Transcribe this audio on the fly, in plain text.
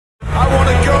I want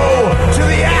to go to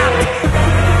the app.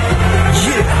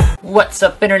 Yeah. What's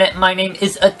up, Internet? My name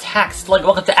is AppSlug.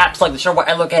 Welcome to AppSlug, the show where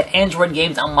I look at Android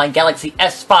games on my Galaxy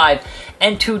S5.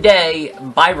 And today,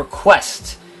 by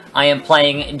request, I am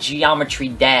playing Geometry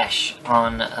Dash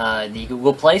on the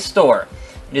Google Play Store.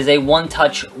 It is a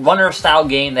one-touch runner-style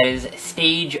game that is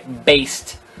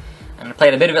stage-based. I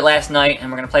played a bit of it last night, and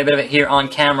we're going to play a bit of it here on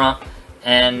camera.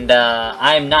 And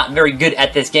I'm not very good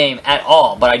at this game at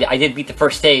all, but I did beat the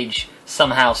first stage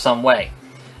somehow, some way.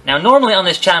 Now, normally on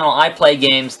this channel, I play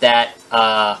games that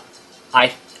are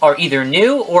either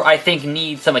new or I think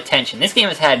need some attention. This game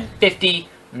has had 50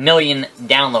 million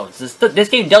downloads. This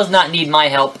game does not need my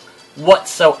help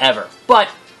whatsoever. But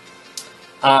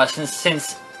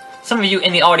since some of you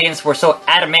in the audience were so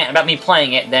adamant about me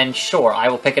playing it, then sure, I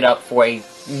will pick it up for a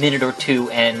minute or two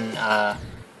and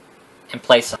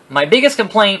play some. My biggest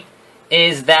complaint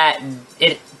is that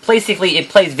it plays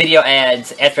video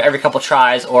ads after every couple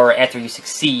tries or after you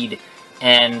succeed,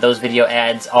 and those video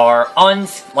ads are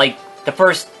like the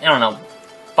first, I don't know,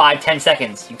 5-10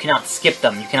 seconds. You cannot skip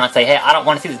them. You cannot say, hey, I don't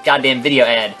want to see this goddamn video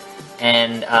ad.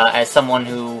 And as someone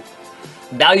who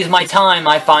values my time,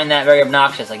 I find that very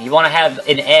obnoxious. Like, you want to have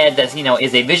an ad that's,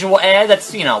 is a visual ad,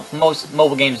 that's, most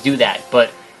mobile games do that. But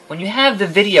when you have the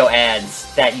video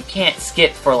ads that you can't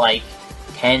skip for like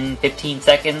 10-15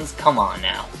 seconds, come on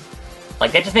now.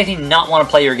 Like, that just makes me not want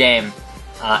to play your game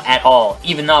at all.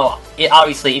 Even though,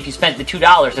 obviously, if you spent the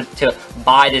 $2 to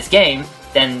buy this game,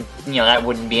 then, that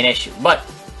wouldn't be an issue. But,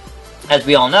 as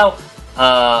we all know,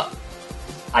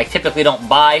 I typically don't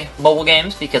buy mobile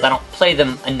games because I don't play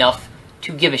them enough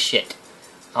to give a shit.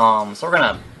 So we're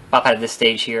gonna pop out of this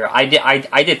stage here. I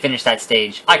did finish that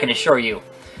stage, I can assure you.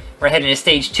 We're heading to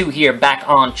stage 2 here, back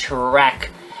on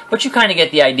track. But you kind of get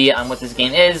the idea on what this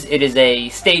game is. It is a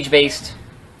stage-based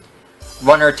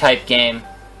runner-type game,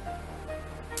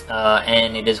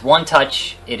 and it is one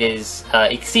touch. It is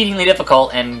exceedingly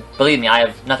difficult, and believe me, I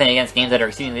have nothing against games that are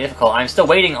exceedingly difficult. I'm still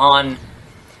waiting on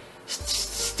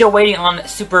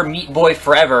Super Meat Boy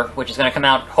Forever, which is going to come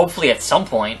out hopefully at some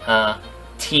point.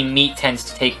 Team Meat tends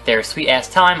to take their sweet-ass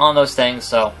time on those things,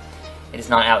 so it is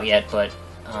not out yet, but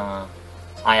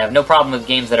I have no problem with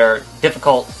games that are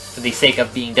difficult for the sake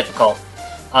of being difficult.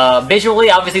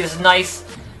 Visually, obviously, this is nice.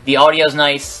 The audio's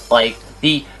nice. Like,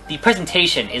 the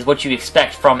presentation is what you'd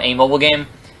expect from a mobile game,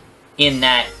 in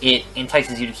that it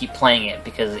entices you to keep playing it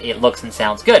because it looks and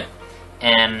sounds good.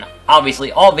 And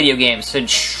obviously, all video games should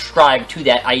strive to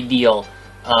that ideal,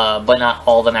 but not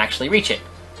all of them actually reach it.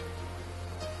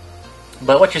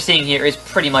 But what you're seeing here is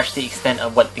pretty much the extent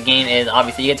of what the game is.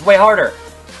 Obviously, it gets way harder.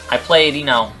 I played,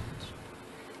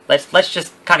 let's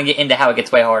just kind of get into how it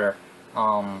gets way harder.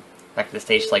 Back to the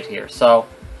stage select here. So,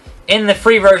 in the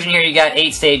free version here, you got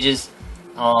 8 stages.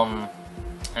 And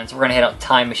so we're going to hit up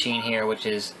Time Machine here, which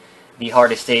is the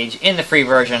hardest stage in the free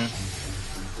version.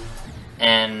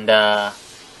 And,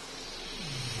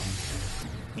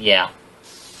 yeah.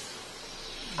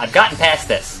 I've gotten past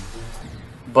this,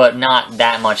 but not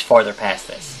that much farther past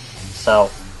this. So,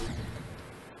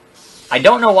 I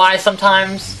don't know why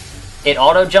sometimes it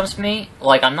auto-jumps me.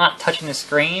 Like, I'm not touching the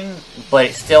screen, but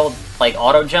it still, like,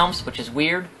 auto-jumps, which is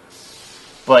weird.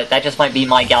 But that just might be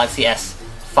my Galaxy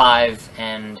S5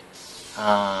 and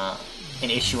an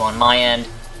issue on my end.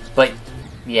 But,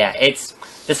 yeah, it's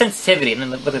the sensitivity. And then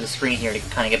look at the screen here to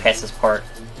kind of get past this part.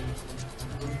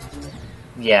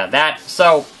 Yeah,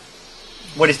 so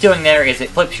what it's doing there is it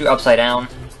flips you upside down,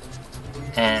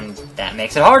 and that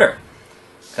makes it harder.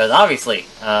 Because obviously,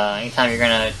 anytime you're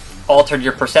going to alter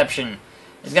your perception,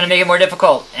 it's going to make it more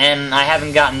difficult. And I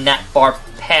haven't gotten that far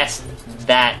past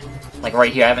that. Like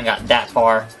right here, I haven't got that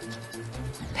far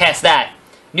past that.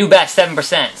 New best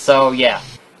 7%. So yeah,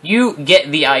 you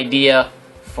get the idea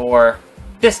for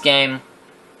this game.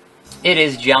 It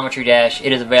is Geometry Dash.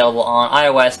 It is available on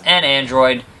iOS and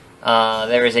Android.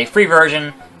 There is a free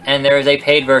version, and there is a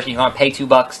paid version. You want to pay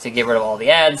 $2 to get rid of all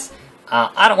the ads.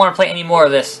 I don't want to play any more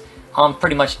of this. I'm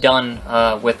pretty much done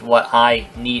with what I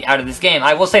need out of this game.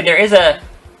 I will say there is a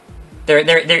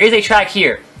track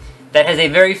here that has a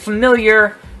very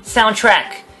familiar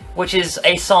soundtrack, which is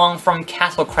a song from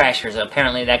Castle Crashers.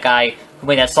 Apparently that guy who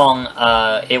made that song,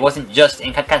 it wasn't just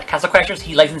in Castle Crashers,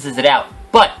 he licenses it out.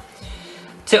 But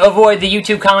to avoid the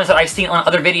YouTube comments that I've seen on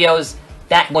other videos,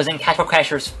 that was in Castle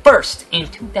Crashers first, in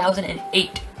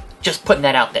 2008. Just putting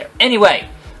that out there. Anyway,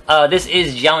 this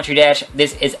is Geometry Dash,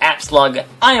 this is AppSlug,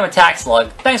 I am AppSlug,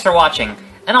 thanks for watching,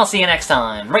 and I'll see you next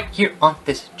time, right here on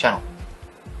this channel.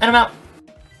 And I'm out.